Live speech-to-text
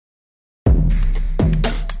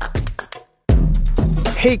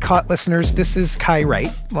Hey, Caught listeners, this is Kai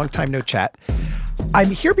Wright. Long time no chat.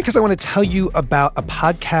 I'm here because I want to tell you about a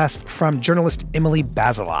podcast from journalist Emily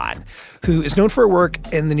Bazelon, who is known for her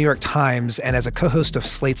work in the New York Times and as a co-host of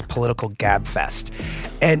Slate's Political Gabfest.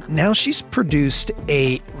 And now she's produced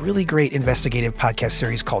a really great investigative podcast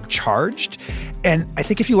series called Charged. And I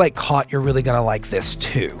think if you like Caught, you're really going to like this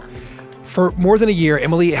too. For more than a year,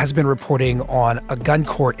 Emily has been reporting on a gun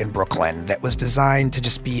court in Brooklyn that was designed to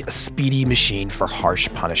just be a speedy machine for harsh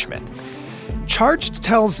punishment. Charged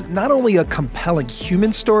tells not only a compelling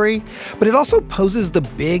human story, but it also poses the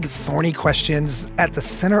big, thorny questions at the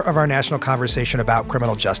center of our national conversation about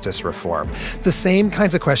criminal justice reform. The same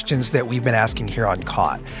kinds of questions that we've been asking here on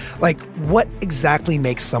Caught. Like, what exactly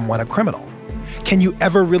makes someone a criminal? Can you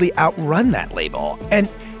ever really outrun that label? And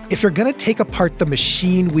if you're going to take apart the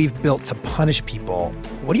machine we've built to punish people,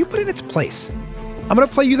 what do you put in its place? I'm going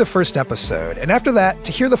to play you the first episode, and after that,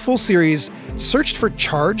 to hear the full series, search for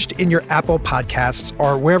Charged in your Apple Podcasts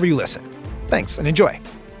or wherever you listen. Thanks, and enjoy.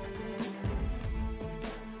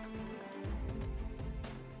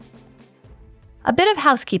 A bit of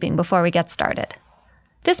housekeeping before we get started.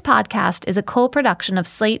 This podcast is a co-production of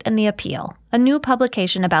Slate and The Appeal, a new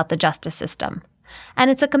publication about the justice system.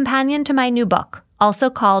 And it's a companion to my new book, also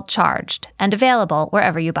called Charged, and available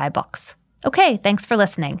wherever you buy books. Okay, thanks for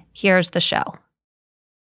listening. Here's the show.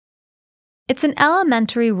 It's an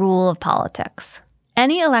elementary rule of politics.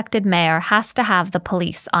 Any elected mayor has to have the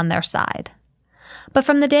police on their side. But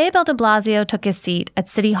from the day Bill de Blasio took his seat at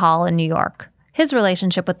City Hall in New York, his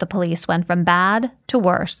relationship with the police went from bad to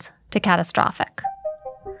worse to catastrophic.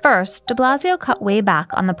 First, de Blasio cut way back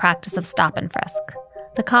on the practice of stop and frisk,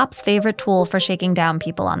 the cops' favorite tool for shaking down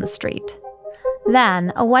people on the street.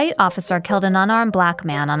 Then, a white officer killed an unarmed black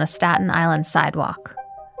man on a Staten Island sidewalk.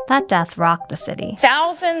 That death rocked the city.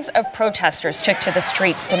 Thousands of protesters took to the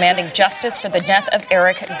streets demanding justice for the death of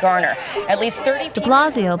Eric Garner. At least 30 De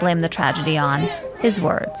Blasio blamed the tragedy on, his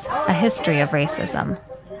words, a history of racism.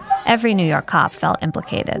 Every New York cop felt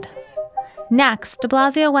implicated. Next, de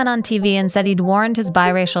Blasio went on TV and said he'd warned his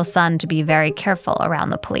biracial son to be very careful around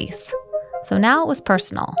the police. So now it was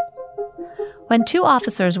personal. When two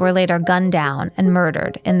officers were later gunned down and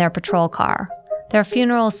murdered in their patrol car, their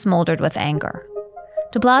funerals smoldered with anger.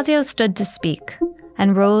 De Blasio stood to speak,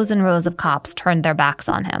 and rows of cops turned their backs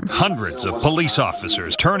on him. Hundreds of police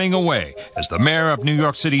officers turning away as the mayor of New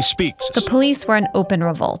York City speaks. The police were in open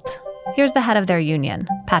revolt. Here's the head of their union,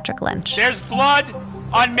 Patrick Lynch. There's blood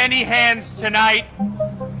on many hands tonight.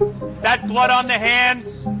 That blood on the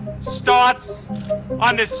hands starts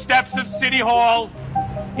on the steps of City Hall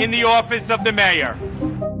in the office of the mayor.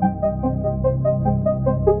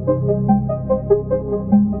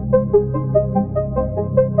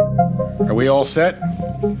 Are we all set?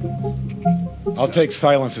 I'll take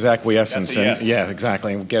silence as acquiescence. Yes. Yeah,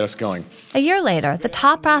 exactly, and get us going. A year later, the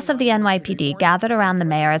top brass of the NYPD gathered around the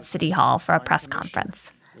mayor at City Hall for a press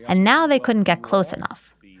conference. And now they couldn't get close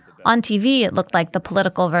enough. On TV, it looked like the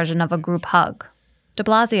political version of a group hug. De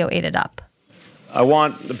Blasio ate it up. I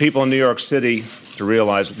want the people in New York City to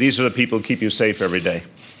realize these are the people who keep you safe every day.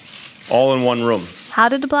 All in one room. How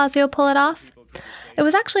did de Blasio pull it off? It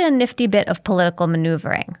was actually a nifty bit of political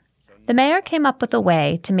maneuvering. The mayor came up with a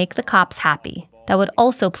way to make the cops happy that would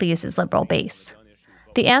also please his liberal base.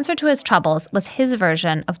 The answer to his troubles was his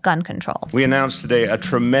version of gun control. We announced today a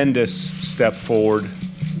tremendous step forward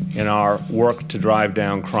in our work to drive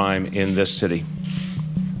down crime in this city.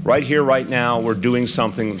 Right here, right now, we're doing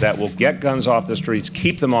something that will get guns off the streets,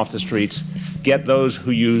 keep them off the streets, get those who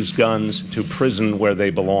use guns to prison where they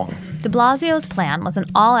belong. De Blasio's plan was an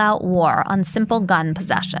all-out war on simple gun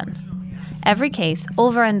possession. Every case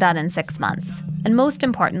over and done in 6 months. And most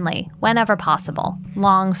importantly, whenever possible,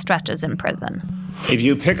 long stretches in prison. If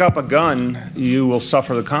you pick up a gun, you will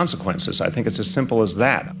suffer the consequences. I think it's as simple as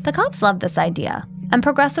that. The cops loved this idea, and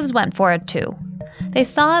progressives went for it too. They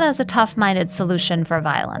saw it as a tough-minded solution for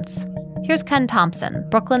violence. Here's Ken Thompson,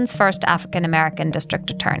 Brooklyn's first African-American district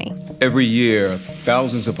attorney. Every year,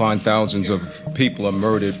 thousands upon thousands of people are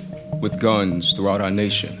murdered with guns throughout our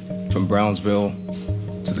nation, from Brownsville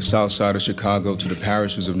to the south side of Chicago to the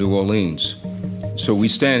parishes of New Orleans. So we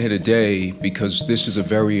stand here today because this is a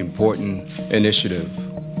very important initiative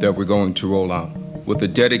that we're going to roll out with a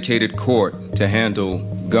dedicated court to handle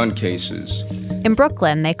gun cases. In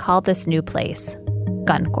Brooklyn, they call this new place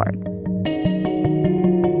Gun Court.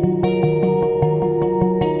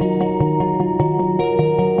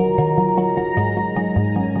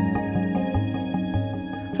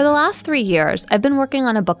 For the last 3 years, I've been working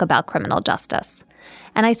on a book about criminal justice.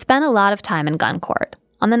 And I spent a lot of time in Gun Court,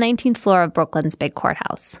 on the 19th floor of Brooklyn's big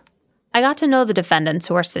courthouse. I got to know the defendants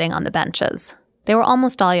who were sitting on the benches. They were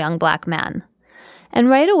almost all young black men. And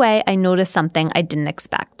right away, I noticed something I didn't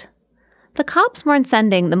expect. The cops weren't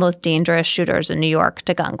sending the most dangerous shooters in New York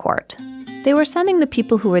to gun court. They were sending the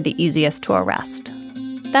people who were the easiest to arrest.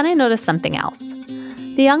 Then I noticed something else.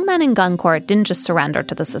 The young men in gun court didn't just surrender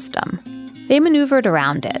to the system. They maneuvered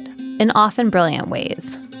around it, in often brilliant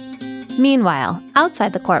ways. Meanwhile,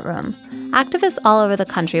 outside the courtroom, activists all over the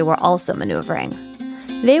country were also maneuvering.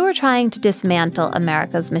 They were trying to dismantle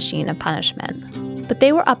America's machine of punishment, but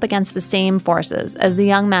they were up against the same forces as the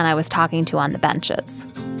young men I was talking to on the benches.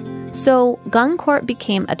 So, gun court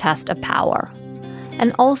became a test of power,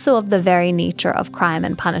 and also of the very nature of crime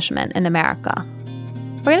and punishment in America.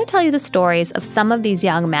 We're going to tell you the stories of some of these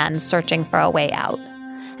young men searching for a way out,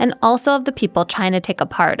 and also of the people trying to take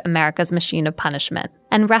apart America's machine of punishment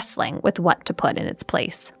and wrestling with what to put in its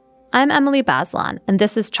place. I'm Emily Bazelon, and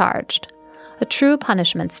this is Charged, a true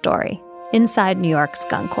punishment story inside New York's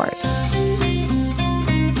gun court.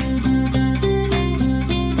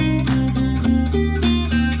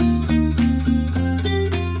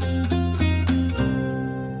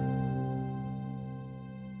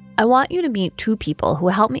 I want you to meet two people who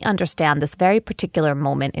helped me understand this very particular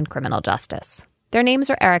moment in criminal justice. Their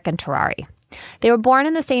names are Eric and Terari. They were born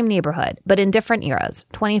in the same neighborhood, but in different eras,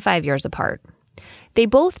 25 years apart. They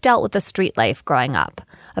both dealt with the street life growing up,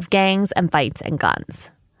 of gangs and fights and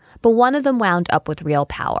guns. But one of them wound up with real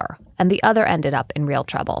power, and the other ended up in real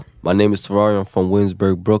trouble. My name is Terari. I'm from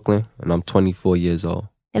Williamsburg, Brooklyn, and I'm 24 years old.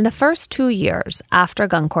 In the first 2 years after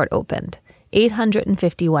gun court opened,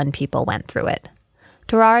 851 people went through it.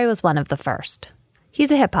 Terari was one of the first.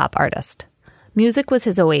 He's a hip-hop artist. Music was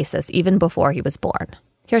his oasis even before he was born.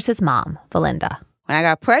 Here's his mom, Valinda. When I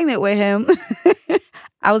got pregnant with him,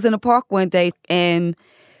 I was in the park one day, and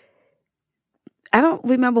I don't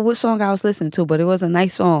remember what song I was listening to, but it was a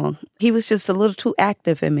nice song. He was just a little too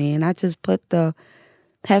active for me, and I just put the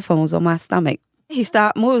headphones on my stomach. He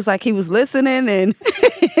stopped moving. It was like he was listening, and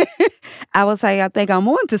I was like, I think I'm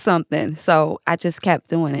on to something. So I just kept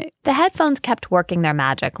doing it. The headphones kept working their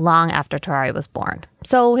magic long after Terari was born.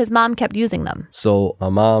 So his mom kept using them. So my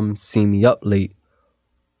mom seen me up late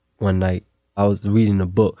one night. I was reading a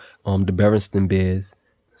book, The Berenstain Bears.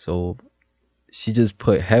 So she just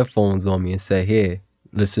put headphones on me and said, here,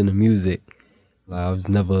 listen to music. I was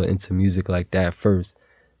never into music like that at first.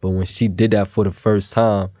 But when she did that for the first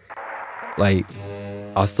time, like,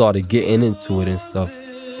 I started getting into it and stuff.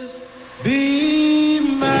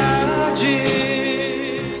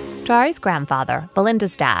 Terari's grandfather,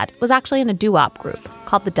 Valinda's dad, was actually in a doo-wop group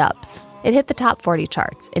called the Dubs. It hit the top 40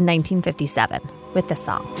 charts in 1957 with this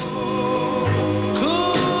song.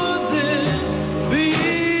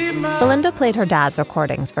 Valinda played her dad's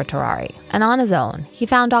recordings for Terari, and on his own, he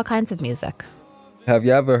found all kinds of music. Have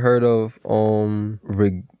you ever heard of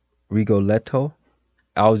Rigoletto?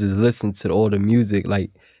 I was just listening to all the music,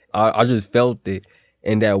 like, I just felt it.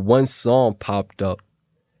 And that one song popped up.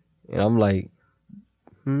 And I'm like,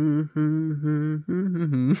 And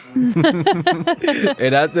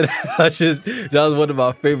after that, that was one of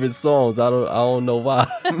my favorite songs. I don't know why.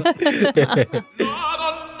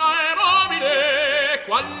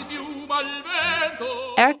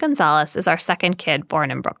 Eric Gonzalez is our second kid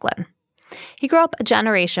born in Brooklyn. He grew up a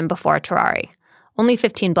generation before Terari, only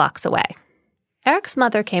 15 blocks away. Eric's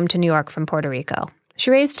mother came to New York from Puerto Rico. She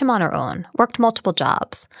raised him on her own, worked multiple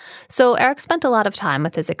jobs. So Eric spent a lot of time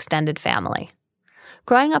with his extended family.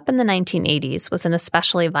 Growing up in the 1980s was an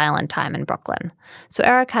especially violent time in Brooklyn, so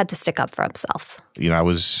Eric had to stick up for himself. I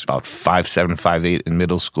was about 5'7", 5'8" in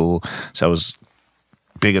middle school, so I was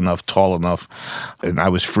big enough, tall enough, and I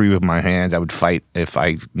was free with my hands. I would fight if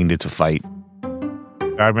I needed to fight.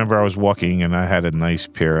 I remember I was walking and I had a nice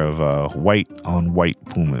pair of white on white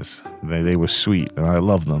Pumas. They were sweet and I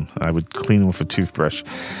loved them. I would clean them with a toothbrush.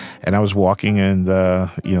 And I was walking and,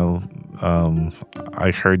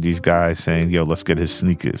 I heard these guys saying, let's get his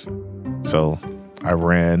sneakers. So I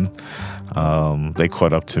ran. They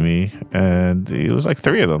caught up to me and it was like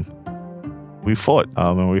 3 of them. We fought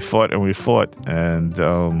and we fought and we fought. And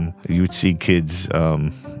you would see kids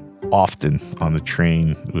often on the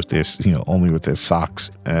train with their, only with their socks.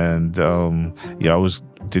 And, I was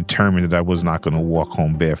determined that I was not going to walk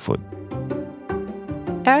home barefoot.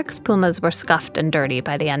 Eric's Pumas were scuffed and dirty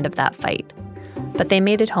by the end of that fight, but they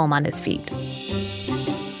made it home on his feet.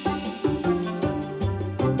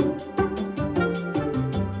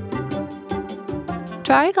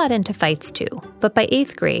 Terari got into fights too, but by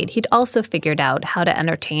 8th grade, he'd also figured out how to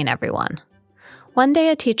entertain everyone. One day,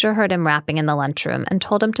 a teacher heard him rapping in the lunchroom and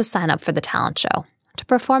told him to sign up for the talent show, to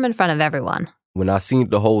perform in front of everyone. When I seen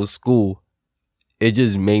the whole school, it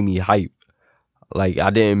just made me hype. Like, I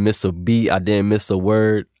didn't miss a beat. I didn't miss a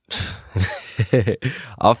word.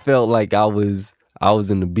 I felt like I was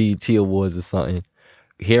in the BET Awards or something.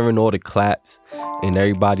 Hearing all the claps and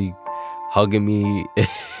everybody hugging me,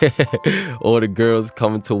 all the girls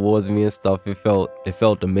coming towards me and stuff, it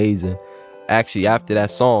felt amazing. Actually, after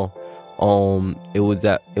that song, it was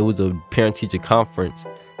a parent-teacher conference,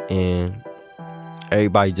 and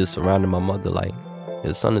everybody just surrounded my mother like,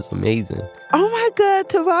 your son is amazing. Oh my God,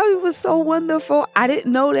 Taraji was so wonderful. I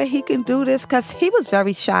didn't know that he can do this because he was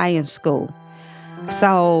very shy in school.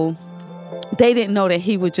 So they didn't know that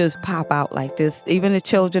he would just pop out like this. Even the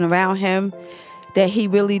children around him that he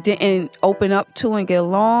really didn't open up to and get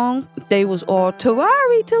along, they was all,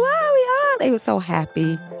 Taraji, ah. They were so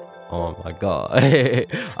happy. Oh my God.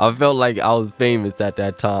 I felt like I was famous at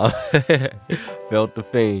that time. Felt the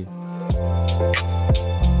fame.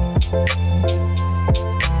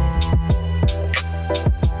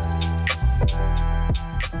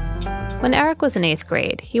 When Eric was in 8th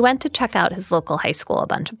grade, he went to check out his local high school a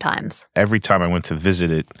bunch of times. Every time I went to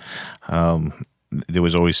visit it, there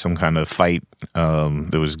was always some kind of fight.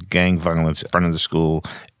 There was gang violence in front of the school.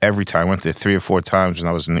 Every time I went there 3 or 4 times when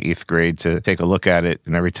I was in the 8th grade to take a look at it.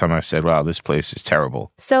 And every time I said, wow, this place is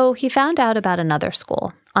terrible. So he found out about another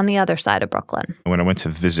school on the other side of Brooklyn. When I went to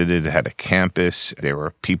visit it, it had a campus. There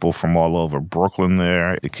were people from all over Brooklyn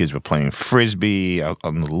there. The kids were playing Frisbee out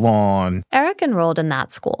on the lawn. Eric enrolled in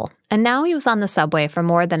that school, and now he was on the subway for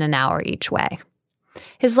more than an hour each way.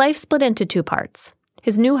 His life split into 2 parts: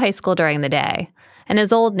 his new high school during the day and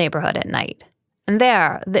his old neighborhood at night. And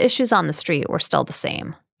there, the issues on the street were still the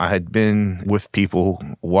same. I had been with people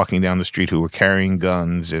walking down the street who were carrying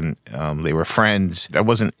guns, and they were friends. I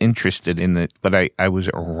wasn't interested in it, but I was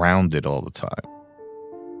around it all the time.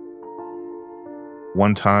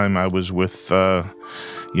 One time I was with a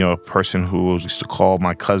person who used to call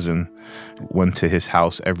my cousin, went to his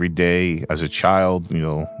house every day as a child.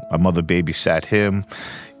 My mother babysat him.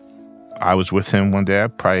 I was with him one day,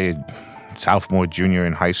 probably sophomore, junior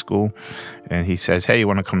in high school, and he says, hey, you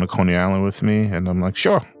want to come to Coney Island with me? And I'm like,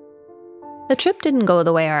 sure. The trip didn't go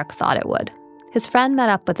the way Eric thought it would. His friend met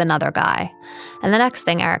up with another guy, and the next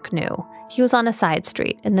thing Eric knew, he was on a side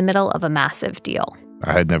street in the middle of a massive deal.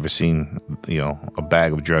 I had never seen, a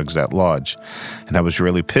bag of drugs that large, and I was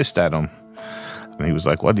really pissed at him. And he was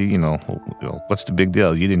like, what do you know, what's the big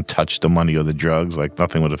deal? You didn't touch the money or the drugs, like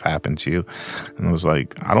nothing would have happened to you. And I was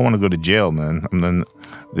like, I don't want to go to jail, man. And then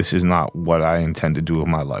this is not what I intend to do with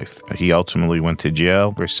my life. He ultimately went to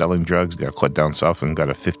jail for selling drugs, got caught down south and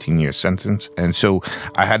got a 15-year sentence. And so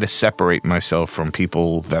I had to separate myself from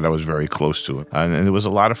people that I was very close to. And there was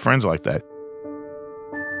a lot of friends like that.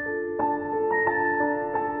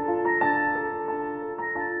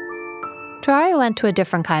 Taraji went to a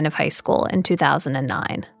different kind of high school in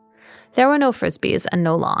 2009. There were no Frisbees and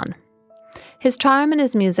no lawn. His charm and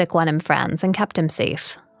his music won him friends and kept him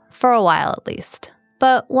safe, for a while at least.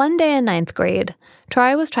 But one day in 9th grade,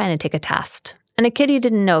 Taraji was trying to take a test, and a kid he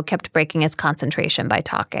didn't know kept breaking his concentration by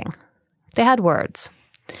talking. They had words.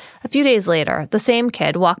 A few days later, the same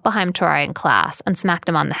kid walked behind Taraji in class and smacked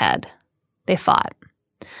him on the head. They fought.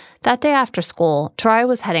 That day after school, Taraji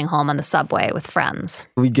was heading home on the subway with friends.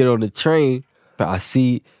 We get on the train, I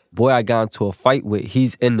see boy I got into a fight with,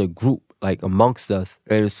 he's in the group, like amongst us.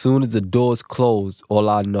 And as soon as the doors close, all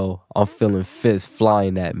I know, I'm feeling fists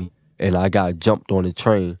flying at me. And I got jumped on the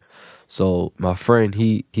train. So my friend,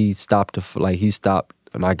 he stopped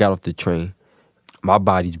and I got off the train. My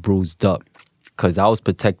body's bruised up because I was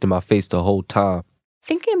protecting my face the whole time.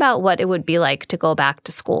 Thinking about what it would be like to go back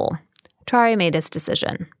to school, Taraji made his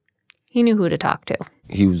decision. He knew who to talk to.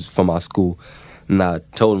 He was from our school, and I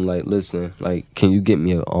told him, like, listen, like, can you get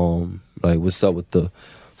me a what's up with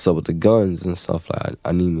the guns and stuff? Like,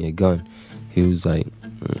 I need me a gun. He was like,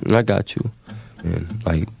 I got you. And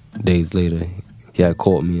like days later, he had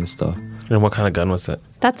called me and stuff. And what kind of gun was it?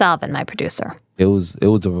 That's Alvin, my producer. It was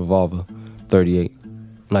a revolver, 38.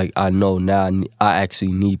 Like, I know now I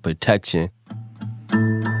actually need protection.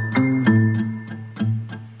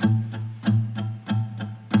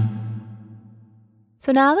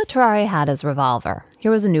 So now that Taraji had his revolver, here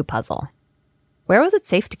was a new puzzle. Where was it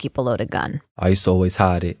safe to keep a loaded gun? I used to always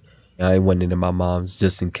hide it. I went into my mom's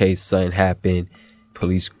just in case something happened.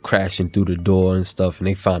 Police crashing through the door and stuff, and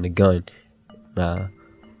they found the gun. Nah,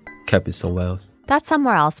 kept it somewhere else. That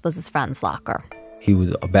somewhere else was his friend's locker. He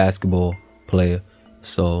was a basketball player,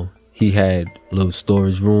 so he had a little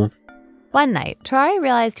storage room. One night, Taraji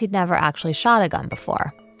realized he'd never actually shot a gun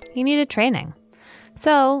before. He needed training.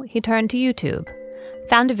 So he turned to YouTube,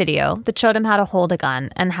 found a video that showed him how to hold a gun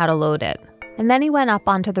and how to load it. And then he went up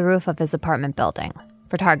onto the roof of his apartment building,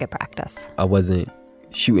 for target practice. I wasn't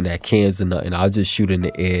shooting at cans or nothing. I was just shooting in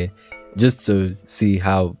the air just to see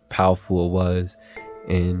how powerful it was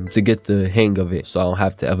and to get the hang of it so I don't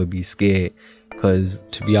have to ever be scared. Because,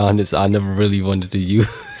 to be honest, I never really wanted to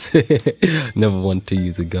use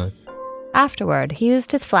a gun. Afterward, he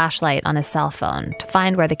used his flashlight on his cell phone to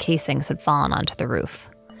find where the casings had fallen onto the roof.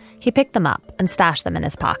 He picked them up and stashed them in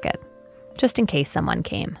his pocket, just in case someone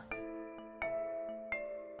came.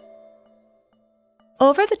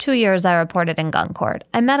 Over the 2 years I reported in gun court,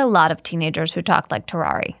 I met a lot of teenagers who talked like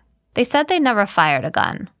Terari. They said they never fired a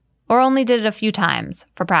gun, or only did it a few times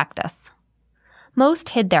for practice. Most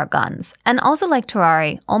hid their guns, and also like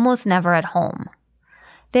Terari, almost never at home.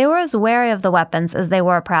 They were as wary of the weapons as they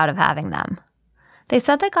were proud of having them. They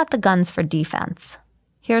said they got the guns for defense.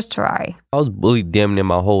 Here's Terari. I was bullied damn near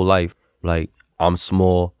my whole life. Like, I'm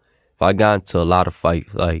small. If I got into a lot of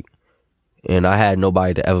fights, and I had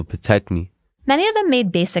nobody to ever protect me. Many of them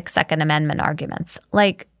made basic Second Amendment arguments,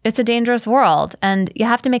 like, it's a dangerous world, and you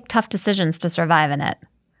have to make tough decisions to survive in it.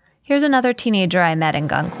 Here's another teenager I met in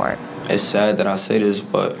gun court. It's sad that I say this,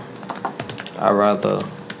 but I'd rather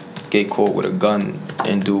get caught with a gun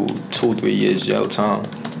and do 2-3 years jail time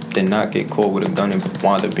than not get caught with a gun and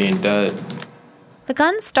wind up being dead. The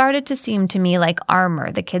guns started to seem to me like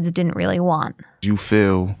armor the kids didn't really want. You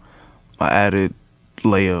feel an added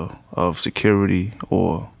layer of security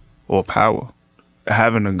or power.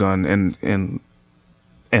 Having a gun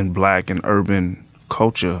in Black and urban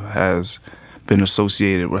culture has been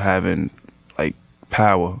associated with having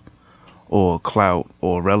power or clout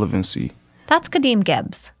or relevancy. That's Kadeem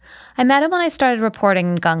Gibbs. I met him when I started reporting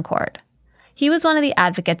in gun court. He was one of the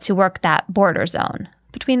advocates who worked that border zone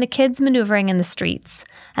between the kids maneuvering in the streets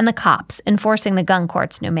and the cops enforcing the gun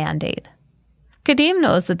court's new mandate. Kadeem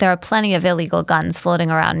knows that there are plenty of illegal guns floating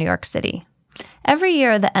around New York City. Every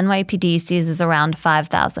year, the NYPD seizes around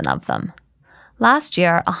 5,000 of them. Last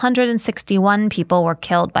year, 161 people were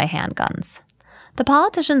killed by handguns. The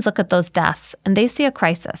politicians look at those deaths and they see a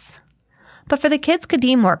crisis. But for the kids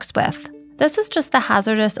Kadeem works with, this is just the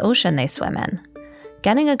hazardous ocean they swim in.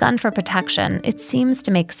 Getting a gun for protection, it seems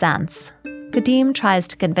to make sense. Kadeem tries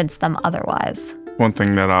to convince them otherwise. One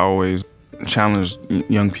thing that I always challenge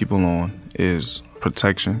young people on is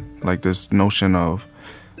protection. Like this notion of,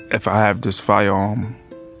 if I have this firearm,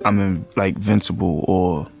 I'm invincible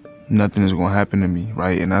or nothing is going to happen to me,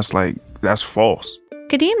 right? And that's false.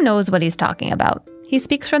 Kadeem knows what he's talking about. He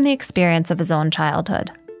speaks from the experience of his own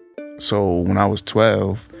childhood. So when I was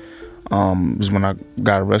 12, was when I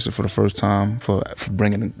got arrested for the first time for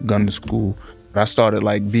bringing a gun to school. I started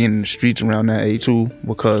being in the streets around that age too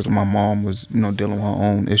because my mom was, dealing with her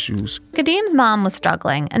own issues. Kadeem's mom was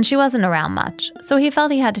struggling and she wasn't around much, so he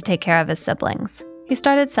felt he had to take care of his siblings. He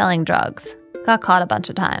started selling drugs, got caught a bunch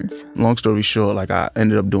of times. Long story short, I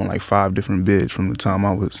ended up doing 5 different bids from the time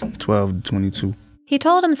I was 12 to 22. He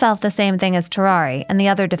told himself the same thing as Terari and the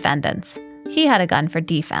other defendants. He had a gun for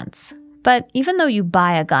defense. But even though you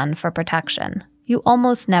buy a gun for protection, you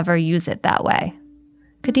almost never use it that way.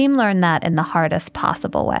 Kadeem learned that in the hardest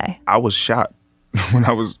possible way. I was shot when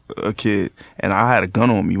I was a kid, and I had a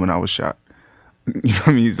gun on me when I was shot. You know what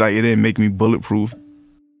I mean? It didn't make me bulletproof.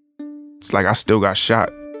 It's I still got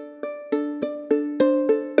shot.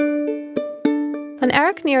 When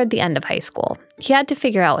Eric neared the end of high school, he had to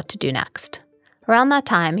figure out what to do next. Around that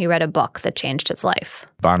time, he read a book that changed his life.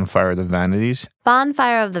 Bonfire of the Vanities?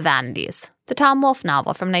 Bonfire of the Vanities, the Tom Wolfe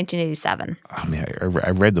novel from 1987. I mean, I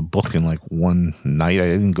read the book in one night. I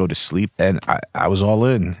didn't go to sleep, and I was all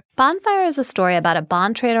in. Bonfire is a story about a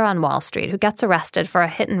bond trader on Wall Street who gets arrested for a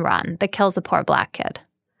hit and run that kills a poor Black kid.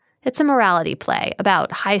 It's a morality play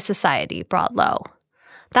about high society brought low.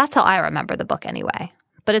 That's how I remember the book anyway.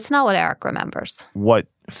 But it's not what Eric remembers. What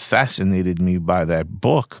fascinated me by that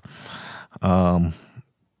book,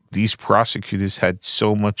 these prosecutors had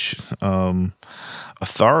so much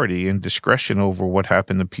authority and discretion over what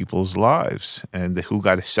happened to people's lives and who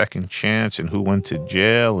got a second chance and who went to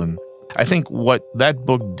jail. And I think what that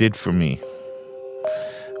book did for me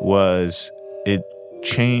was it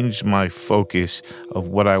changed my focus of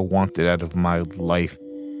what I wanted out of my life.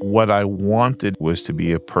 What I wanted was to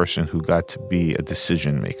be a person who got to be a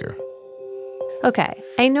decision maker. Okay,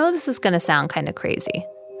 I know this is going to sound kind of crazy.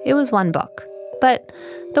 It was one book. But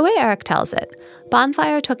the way Eric tells it,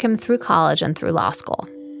 Bonfire took him through college and through law school.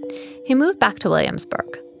 He moved back to Williamsburg,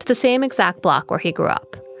 to the same exact block where he grew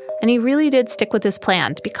up, and he really did stick with his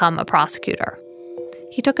plan to become a prosecutor.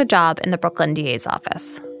 He took a job in the Brooklyn DA's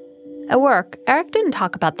office. At work, Eric didn't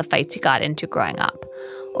talk about the fights he got into growing up,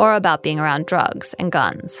 or about being around drugs and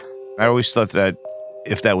guns. I always thought that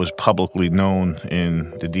if that was publicly known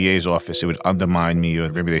in the DA's office, it would undermine me, or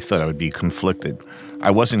maybe they thought I would be conflicted. I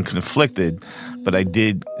wasn't conflicted, but I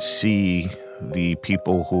did see the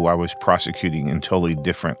people who I was prosecuting in totally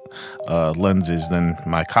different lenses than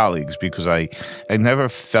my colleagues, because I never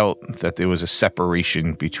felt that there was a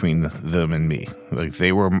separation between them and me. Like,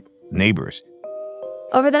 they were neighbors.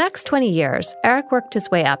 Over the next 20 years, Eric worked his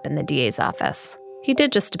way up in the DA's office. He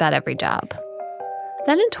did just about every job.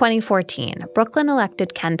 Then in 2014, Brooklyn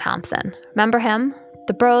elected Ken Thompson. Remember him?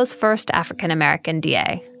 The borough's first African-American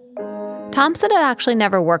DA. Thompson had actually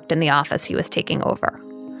never worked in the office he was taking over.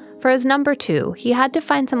 For his number 2, he had to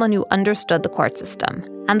find someone who understood the court system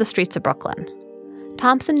and the streets of Brooklyn.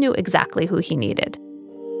 Thompson knew exactly who he needed: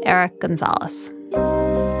 Eric Gonzalez.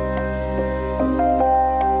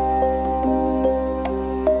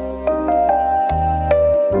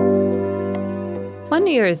 One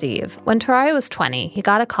New Year's Eve, when Tarari was 20, he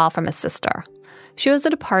got a call from his sister. She was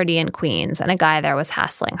at a party in Queens, and a guy there was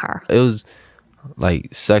hassling her. It was, like,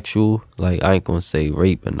 sexual. Like, I ain't gonna say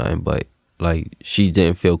rape or nothing, but, like, she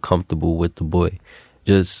didn't feel comfortable with the boy.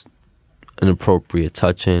 Just inappropriate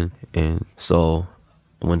touching. And so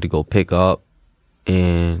I went to go pick her up,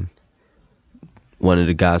 and one of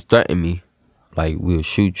the guys threatened me. Like, we'll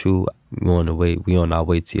shoot you. We on our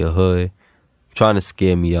way to your hood. Trying to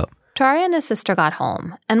scare me up. Tarari and his sister got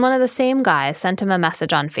home, and one of the same guys sent him a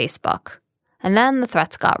message on Facebook. And then the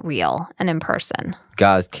threats got real and in person.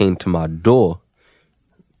 Guys came to my door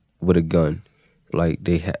with a gun. Like,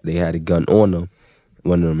 they had a gun on them.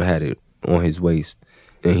 One of them had it on his waist.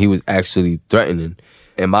 And he was actually threatening.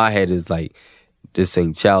 And my head is like, this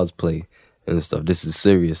ain't child's play and stuff. This is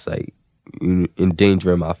serious. Like, you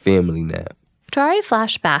endangering my family now. Tarari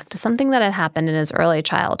flashed back to something that had happened in his early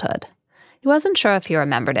childhood. He wasn't sure if he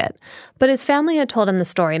remembered it, but his family had told him the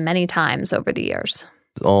story many times over the years.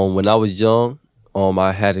 When I was young,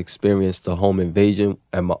 I had experienced a home invasion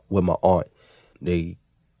with my aunt. They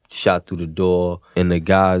shot through the door, and the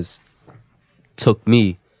guys took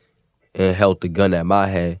me and held the gun at my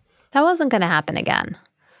head. That wasn't going to happen again.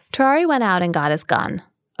 Tarari went out and got his gun.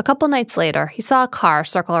 A couple nights later, he saw a car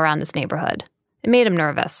circle around his neighborhood. It made him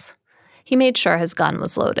nervous. He made sure his gun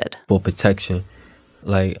was loaded. For protection.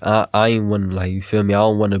 Like, I ain't want to, like, you feel me? I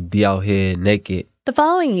don't want to be out here naked. The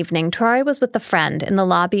following evening, Tarari was with a friend in the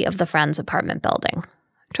lobby of the friend's apartment building.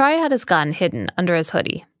 Tarari had his gun hidden under his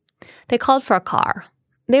hoodie. They called for a car.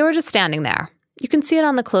 They were just standing there. You can see it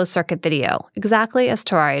on the closed-circuit video, exactly as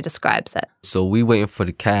Tarari describes it. So we waiting for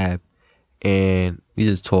the cab, and we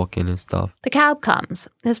just talking and stuff. The cab comes.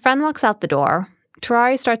 His friend walks out the door.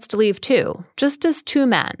 Tarari starts to leave too, just as 2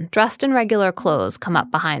 men, dressed in regular clothes, come up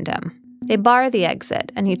behind him. They bar the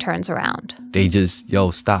exit, and he turns around. They just,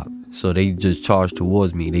 stop. So they just charge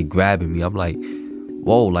towards me. They grabbing me. I'm like,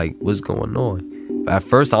 whoa, like, what's going on? At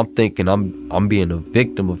first, I'm thinking I'm being a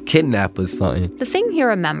victim of kidnapping or something. The thing he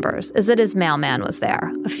remembers is that his mailman was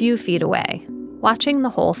there, a few feet away, watching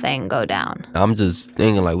the whole thing go down. I'm just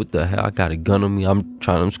thinking, like, what the hell? I got a gun on me. I'm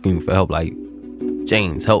screaming for help, like,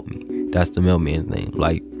 James, help me. That's the mailman's name.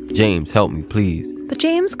 Like, James, help me, please. But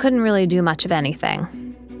James couldn't really do much of anything.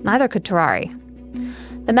 Neither could Tarari.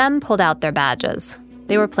 The men pulled out their badges.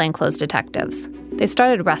 They were plainclothes detectives. They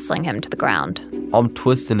started wrestling him to the ground. I'm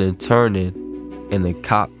twisting and turning, and the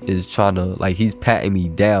cop is trying to, like, he's patting me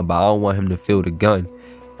down, but I don't want him to feel the gun.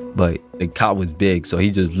 But the cop was big, so he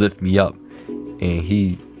just lifted me up, and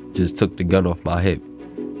he just took the gun off my hip,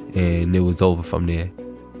 and it was over from there.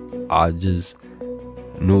 I just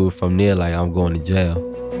knew it from there, like, I'm going to jail.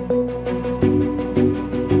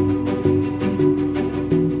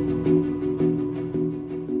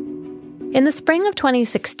 In the spring of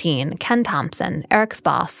 2016, Ken Thompson, Eric's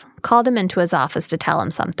boss, called him into his office to tell him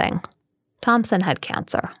something. Thompson had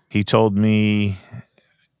cancer. He told me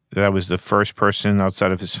that I was the first person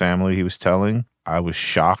outside of his family he was telling. I was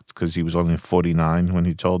shocked because he was only 49 when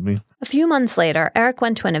he told me. A few months later, Eric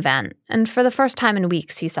went to an event, and for the first time in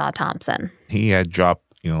weeks, he saw Thompson. He had dropped,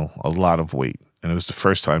 a lot of weight, and it was the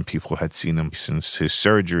first time people had seen him since his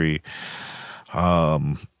surgery.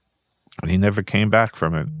 And he never came back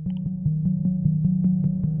from it.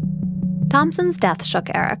 Thompson's death shook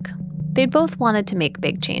Eric. They'd both wanted to make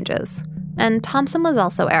big changes, and Thompson was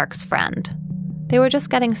also Eric's friend. They were just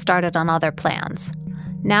getting started on other plans.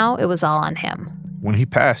 Now it was all on him. When he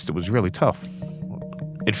passed, it was really tough.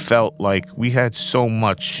 It felt like we had so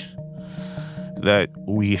much that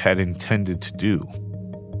we had intended to do.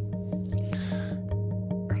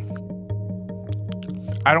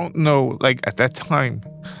 I don't know, like, at that time,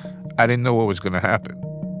 I didn't know what was going to happen.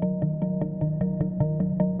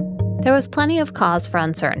 There was plenty of cause for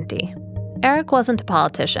uncertainty. Eric wasn't a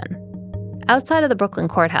politician. outside of the Brooklyn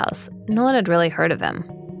courthouse, no one had really heard of him.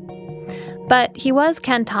 But he was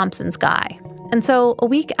Ken Thompson's guy, and so a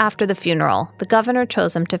week after the funeral, the governor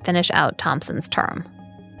chose him to finish out Thompson's term.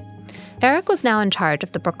 Eric was now in charge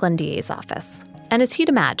of the Brooklyn DA's office, and as he'd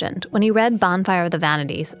imagined when he read Bonfire of the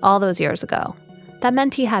Vanities all those years ago, that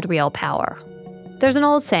meant he had real power. There's an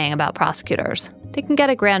old saying about prosecutors: they can get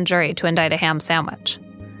a grand jury to indict a ham sandwich.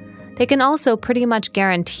 They can also pretty much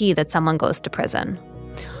guarantee that someone goes to prison,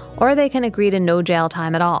 or they can agree to no jail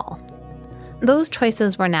time at all. Those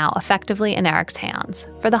choices were now effectively in Eric's hands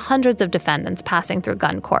for the hundreds of defendants passing through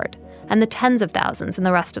gun court and the tens of thousands in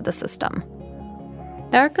the rest of the system.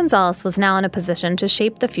 Eric Gonzalez was now in a position to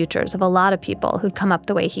shape the futures of a lot of people who'd come up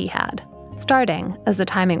the way he had, starting, as the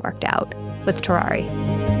timing worked out, with Terrari.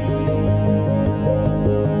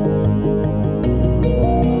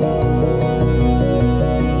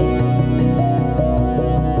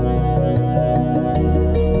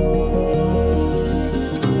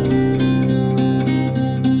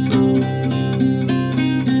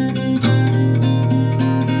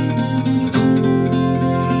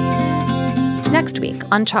 Next week,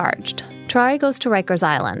 on Charged, Terrari goes to Rikers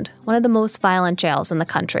Island, one of the most violent jails in the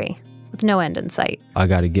country, with no end in sight. I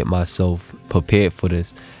got to get myself prepared for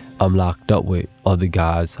this. I'm locked up with other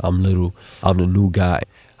guys. I'm little. I'm the new guy.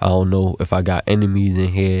 I don't know if I got enemies in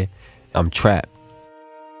here. I'm trapped.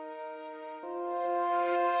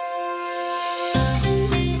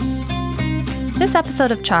 This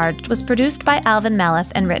episode of Charged was produced by Alvin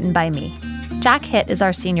Meleth and written by me. Jack Hitt is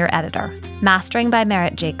our senior editor, mastering by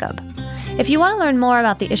Merritt Jacob. If you want to learn more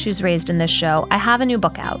about the issues raised in this show, I have a new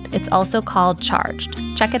book out. It's also called Charged.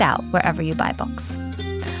 Check it out wherever you buy books.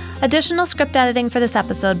 Additional script editing for this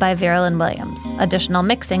episode by Vera Lynn Williams. Additional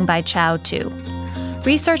mixing by Chow Tu.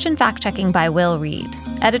 Research and fact-checking by Will Reed.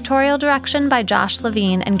 Editorial direction by Josh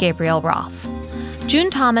Levine and Gabriel Roth.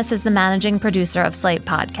 June Thomas is the managing producer of Slate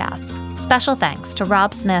Podcasts. Special thanks to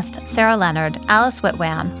Rob Smith, Sarah Leonard, Alice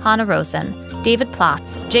Whitwam, Hannah Rosen, David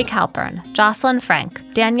Plotz, Jake Halpern, Jocelyn Frank,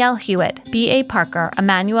 Danielle Hewitt, B.A. Parker,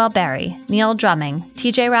 Emmanuel Berry, Neil Drumming,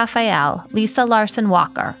 T.J. Raphael, Lisa Larson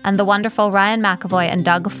Walker, and the wonderful Ryan McAvoy and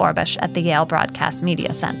Doug Forbush at the Yale Broadcast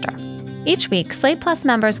Media Center. Each week, Slate Plus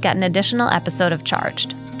members get an additional episode of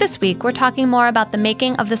Charged. This week, we're talking more about the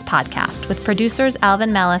making of this podcast with producers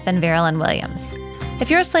Alvin Meleth and Vera Lynn Williams.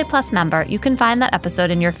 If you're a Slate Plus member, you can find that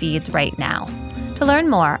episode in your feeds right now. To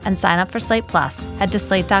learn more and sign up for Slate Plus, head to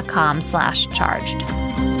slate.com/charged.